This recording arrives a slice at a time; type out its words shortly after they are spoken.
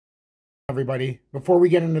Everybody, before we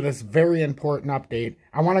get into this very important update,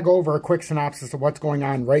 I want to go over a quick synopsis of what's going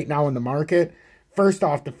on right now in the market. First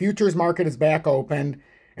off, the futures market is back open,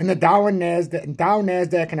 and the Dow,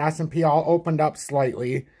 NASDAQ, and S&P all opened up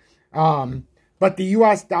slightly. But the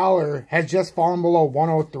US dollar has just fallen below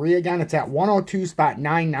 103 again. It's at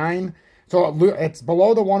 102.99. So it's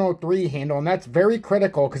below the 103 handle, and that's very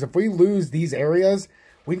critical because if we lose these areas,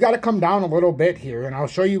 we've got to come down a little bit here. And I'll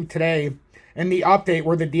show you today in the update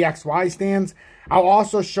where the DXY stands. I'll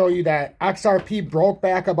also show you that XRP broke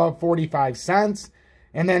back above 45 cents.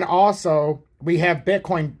 And then also we have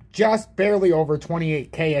Bitcoin just barely over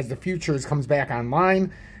 28K as the futures comes back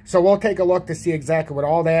online. So we'll take a look to see exactly what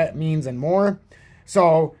all that means and more.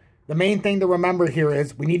 So the main thing to remember here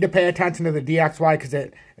is we need to pay attention to the DXY because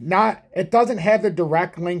it doesn't have the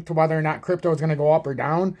direct link to whether or not crypto is going to go up or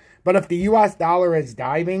down. But if the US dollar is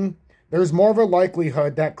diving, there's more of a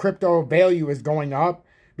likelihood that crypto value is going up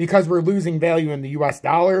because we're losing value in the US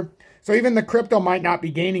dollar. So even the crypto might not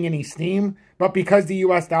be gaining any steam, but because the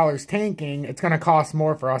US dollar is tanking, it's going to cost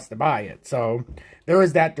more for us to buy it. So there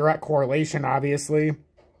is that direct correlation, obviously.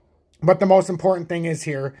 But the most important thing is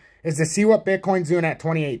here is to see what Bitcoin's doing at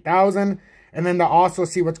 28,000, and then to also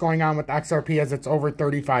see what's going on with XRP as it's over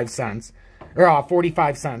 35 cents. Or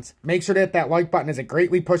 45 cents. Make sure to hit that like button as it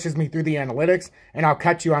greatly pushes me through the analytics, and I'll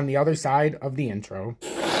catch you on the other side of the intro.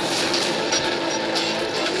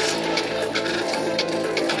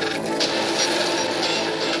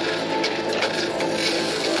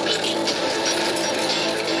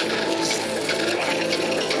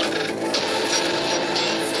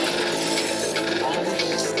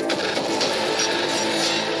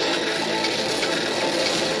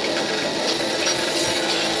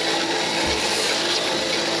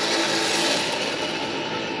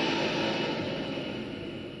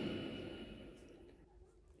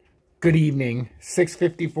 Good evening,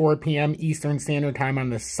 6:54 p.m. Eastern Standard Time on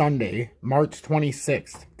this Sunday, March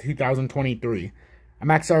 26th, 2023. I'm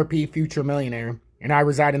XRP Future Millionaire, and I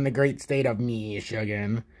reside in the great state of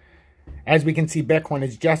Michigan. As we can see, Bitcoin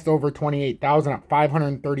is just over 28,000, up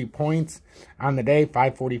 530 points on the day,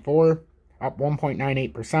 544, up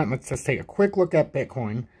 1.98%. Let's just take a quick look at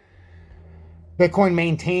Bitcoin. Bitcoin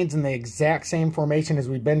maintains in the exact same formation as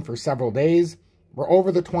we've been for several days. We're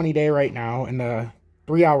over the 20-day right now in the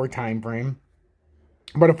 3-hour time frame.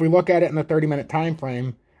 But if we look at it in the 30-minute time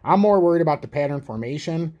frame, I'm more worried about the pattern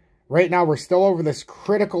formation. Right now, we're still over this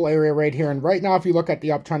critical area right here. And right now, if you look at the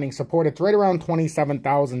uptrending support, it's right around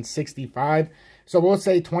 27,065. So we'll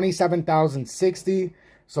say 27,060.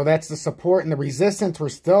 So that's the support. And the resistance we're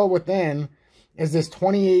still within is this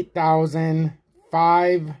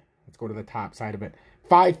 28,005. Let's go to the top side of it.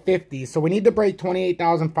 550. So we need to break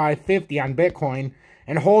 28,550 on Bitcoin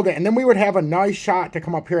and hold it, and then we would have a nice shot to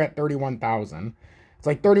come up here at 31,000. It's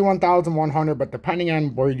like 31,100, but depending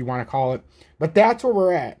on where you want to call it. But that's where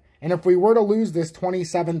we're at. And if we were to lose this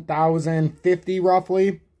 27,050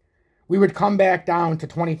 roughly, we would come back down to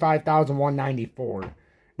 25,194.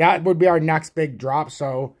 That would be our next big drop.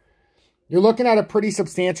 So you're looking at a pretty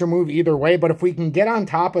substantial move either way. But if we can get on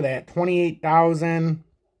top of that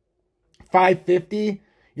 28,550,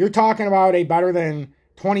 you're talking about a better than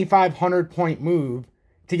 2,500 point move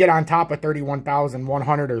to get on top of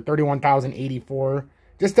 31,100 or 31,084,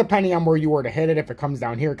 just depending on where you were to hit it. If it comes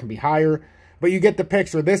down here, it can be higher, but you get the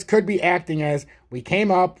picture. This could be acting as we came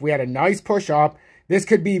up, we had a nice push up. This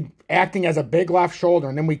could be acting as a big left shoulder,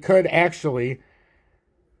 and then we could actually,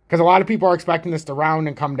 because a lot of people are expecting this to round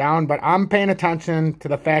and come down, but I'm paying attention to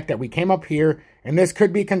the fact that we came up here, and this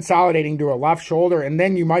could be consolidating to a left shoulder, and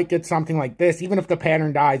then you might get something like this, even if the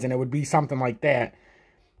pattern dies, and it would be something like that.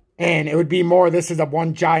 And it would be more, this is a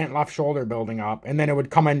one giant left shoulder building up, and then it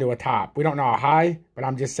would come into a top. We don't know how high, but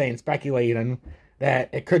I'm just saying, speculating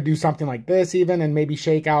that it could do something like this even, and maybe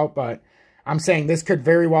shake out. But I'm saying this could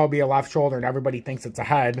very well be a left shoulder, and everybody thinks it's a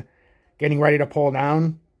head getting ready to pull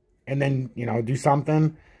down and then, you know, do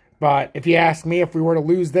something. But if you ask me, if we were to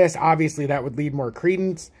lose this, obviously that would lead more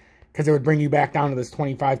credence because it would bring you back down to this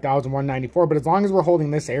 25,194. But as long as we're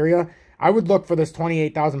holding this area, I would look for this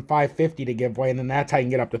 28,550 to give way, and then that's how you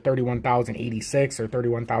can get up to 31,086 or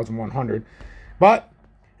 31,100. But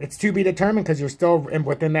it's to be determined because you're still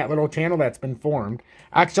within that little channel that's been formed.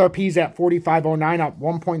 XRP's at 4509, up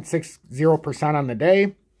 1.60% on the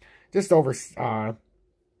day. Just over,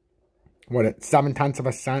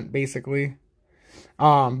 0.7 cents, basically.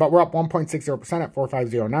 But we're up 1.60% at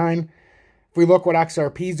 4509. If we look what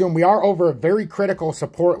XRP is doing, we are over a very critical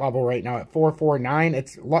support level right now at 449.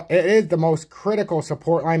 It is the most critical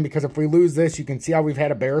support line because if we lose this, you can see how we've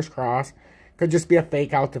had a bearish cross. Could just be a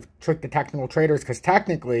fake out to trick the technical traders because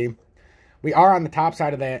technically we are on the top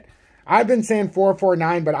side of that I've been saying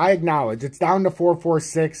 449, but I acknowledge it's down to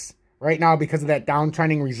 446 right now because of that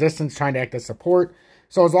downtrending resistance trying to act as support.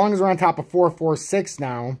 So as long as we're on top of 446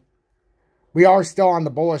 now, we are still on the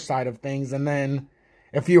bullish side of things. And then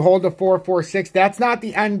if you hold the 446, that's not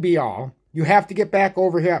the end be all. You have to get back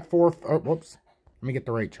over here at whoops. Let me get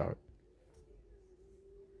the right chart.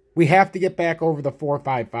 We have to get back over the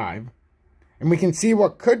 455. And we can see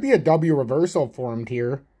what could be a W reversal formed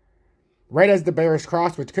here, right as the bearish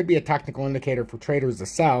cross, which could be a technical indicator for traders to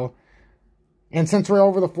sell. And since we're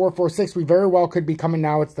over the 446, we very well could be coming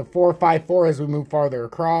now. It's the 454 as we move farther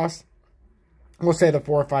across. We'll say the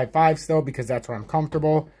 455 still because that's where I'm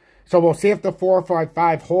comfortable. So we'll see if the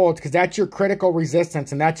 455 holds because that's your critical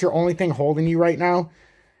resistance and that's your only thing holding you right now.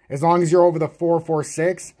 As long as you're over the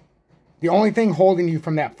 446, the only thing holding you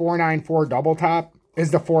from that 494 double top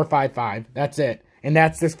is the 455. That's it. And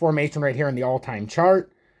that's this formation right here in the all-time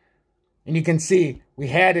chart. And you can see we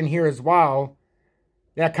had in here as well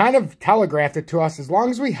that kind of telegraphed it to us. As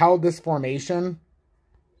long as we held this formation,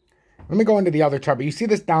 let me go into the other chart. But you see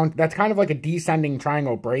this down, that's kind of like a descending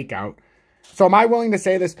triangle breakout. So am I willing to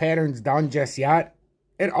say this pattern's done just yet?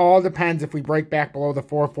 It all depends if we break back below the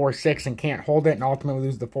 446 and can't hold it and ultimately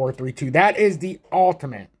lose the 432. That is the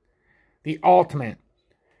ultimate. The ultimate.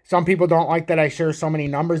 Some people don't like that I share so many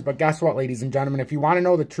numbers, but guess what, ladies and gentlemen? If you want to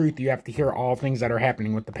know the truth, you have to hear all things that are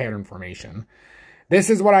happening with the pattern formation. This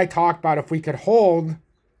is what I talked about if we could hold,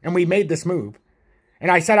 and we made this move.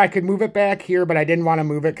 And I said I could move it back here, but I didn't want to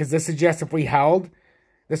move it because this is just if we held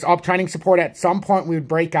this uptrending support at some point we would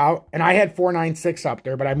break out. And I had 496 up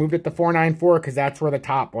there, but I moved it to 494 because that's where the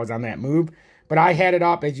top was on that move. But I had it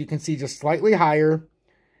up, as you can see, just slightly higher.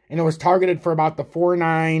 And it was targeted for about the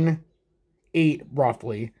 498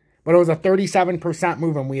 roughly. But it was a 37%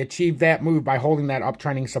 move, and we achieved that move by holding that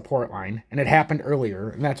uptrending support line. And it happened earlier,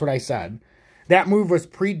 and that's what I said. That move was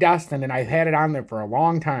predestined, and I've had it on there for a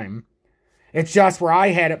long time. It's just where I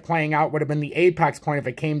had it playing out would have been the apex point if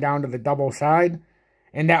it came down to the double side.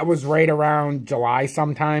 And that was right around July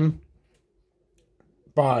sometime.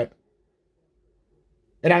 But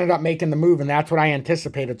it ended up making the move, and that's what I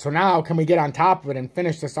anticipated. So now, can we get on top of it and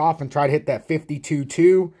finish this off and try to hit that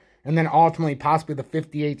 52.2 and then ultimately possibly the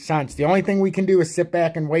 58 cents? The only thing we can do is sit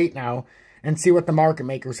back and wait now and see what the market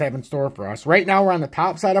makers have in store for us. Right now, we're on the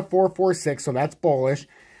top side of 446, so that's bullish.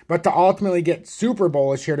 But to ultimately get super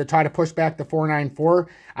bullish here to try to push back to 494,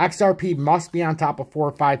 XRP must be on top of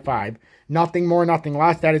 455. Nothing more, nothing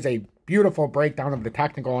less. That is a beautiful breakdown of the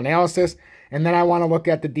technical analysis. And then I want to look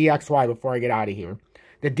at the DXY before I get out of here.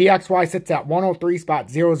 The DXY sits at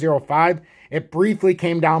 103.005. It briefly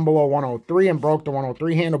came down below 103 and broke the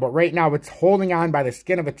 103 handle. But right now, it's holding on by the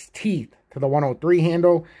skin of its teeth to the 103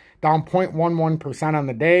 handle. Down 0.11% on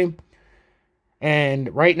the day.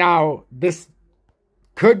 And right now, this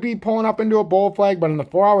could be pulling up into a bull flag, but in the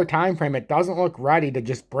 4-hour time frame, it doesn't look ready to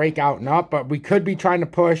just break out and up. But we could be trying to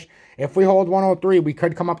push. If we hold 103, we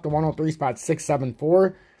could come up to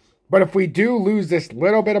 103.674. But if we do lose this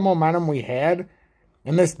little bit of momentum we had,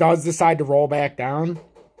 and this does decide to roll back down,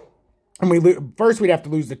 and first we'd have to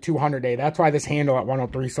lose the 200-day. That's why this handle at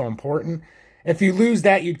 103 is so important. If you lose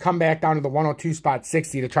that, you'd come back down to the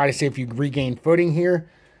 102.60 to try to see if you regain footing here.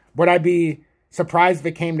 Would I be surprised if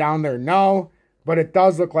it came down there? No. But it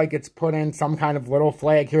does look like it's put in some kind of little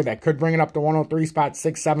flag here that could bring it up to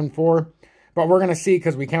 103.674. But we're going to see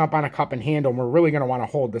because we came up on a cup and handle, and we're really going to want to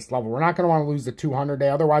hold this level. We're not going to want to lose the 200-day.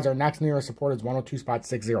 Otherwise, our next nearest support is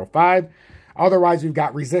 102.605. Otherwise, we've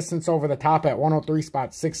got resistance over the top at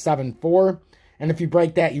 103.674. And if you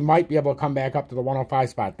break that, you might be able to come back up to the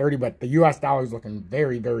 105.30. But the U.S. dollar is looking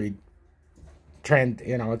very, very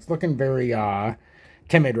it's looking very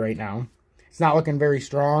timid right now. It's not looking very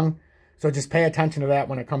strong. So just pay attention to that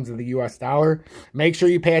when it comes to the U.S. dollar. Make sure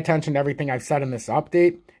you pay attention to everything I've said in this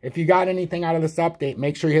update. If you got anything out of this update,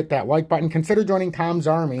 make sure you hit that like button. Consider joining Tom's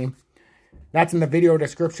Army. That's in the video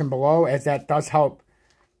description below, as that does help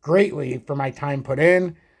greatly for my time put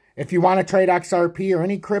in. If you want to trade XRP or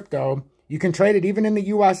any crypto, you can trade it even in the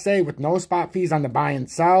USA with no spot fees on the buy and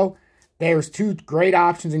sell. There's two great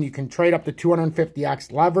options, and you can trade up to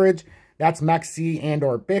 250x leverage. That's MEXC and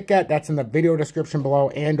or BITGET. That's in the video description below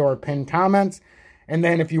and or pinned comments. And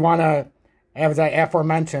then if you want to, as I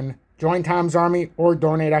aforementioned, join Tom's Army or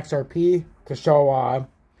donate XRP to show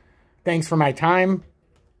thanks for my time,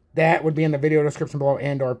 that would be in the video description below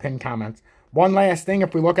and or pinned comments. One last thing,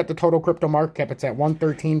 if we look at the total crypto market cap, it's at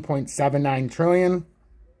 113.79 trillion.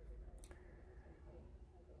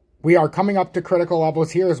 We are coming up to critical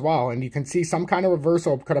levels here as well, and you can see some kind of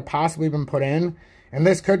reversal could have possibly been put in. And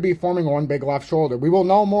this could be forming one big left shoulder. We will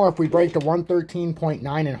know more if we break to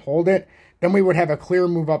 113.9 and hold it. then we would have a clear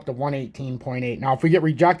move up to 118.8. Now, if we get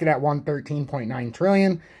rejected at 113.9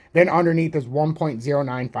 trillion, then underneath is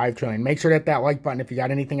 1.095 trillion. Make sure to hit that like button if you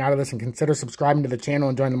got anything out of this, and consider subscribing to the channel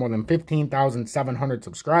and join the more than 15,700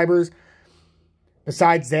 subscribers.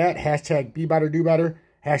 Besides that, hashtag be better, do better,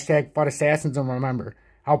 hashtag FUD assassins, and remember,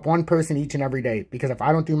 help one person each and every day, because if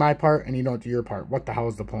I don't do my part and you don't do your part, what the hell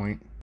is the point?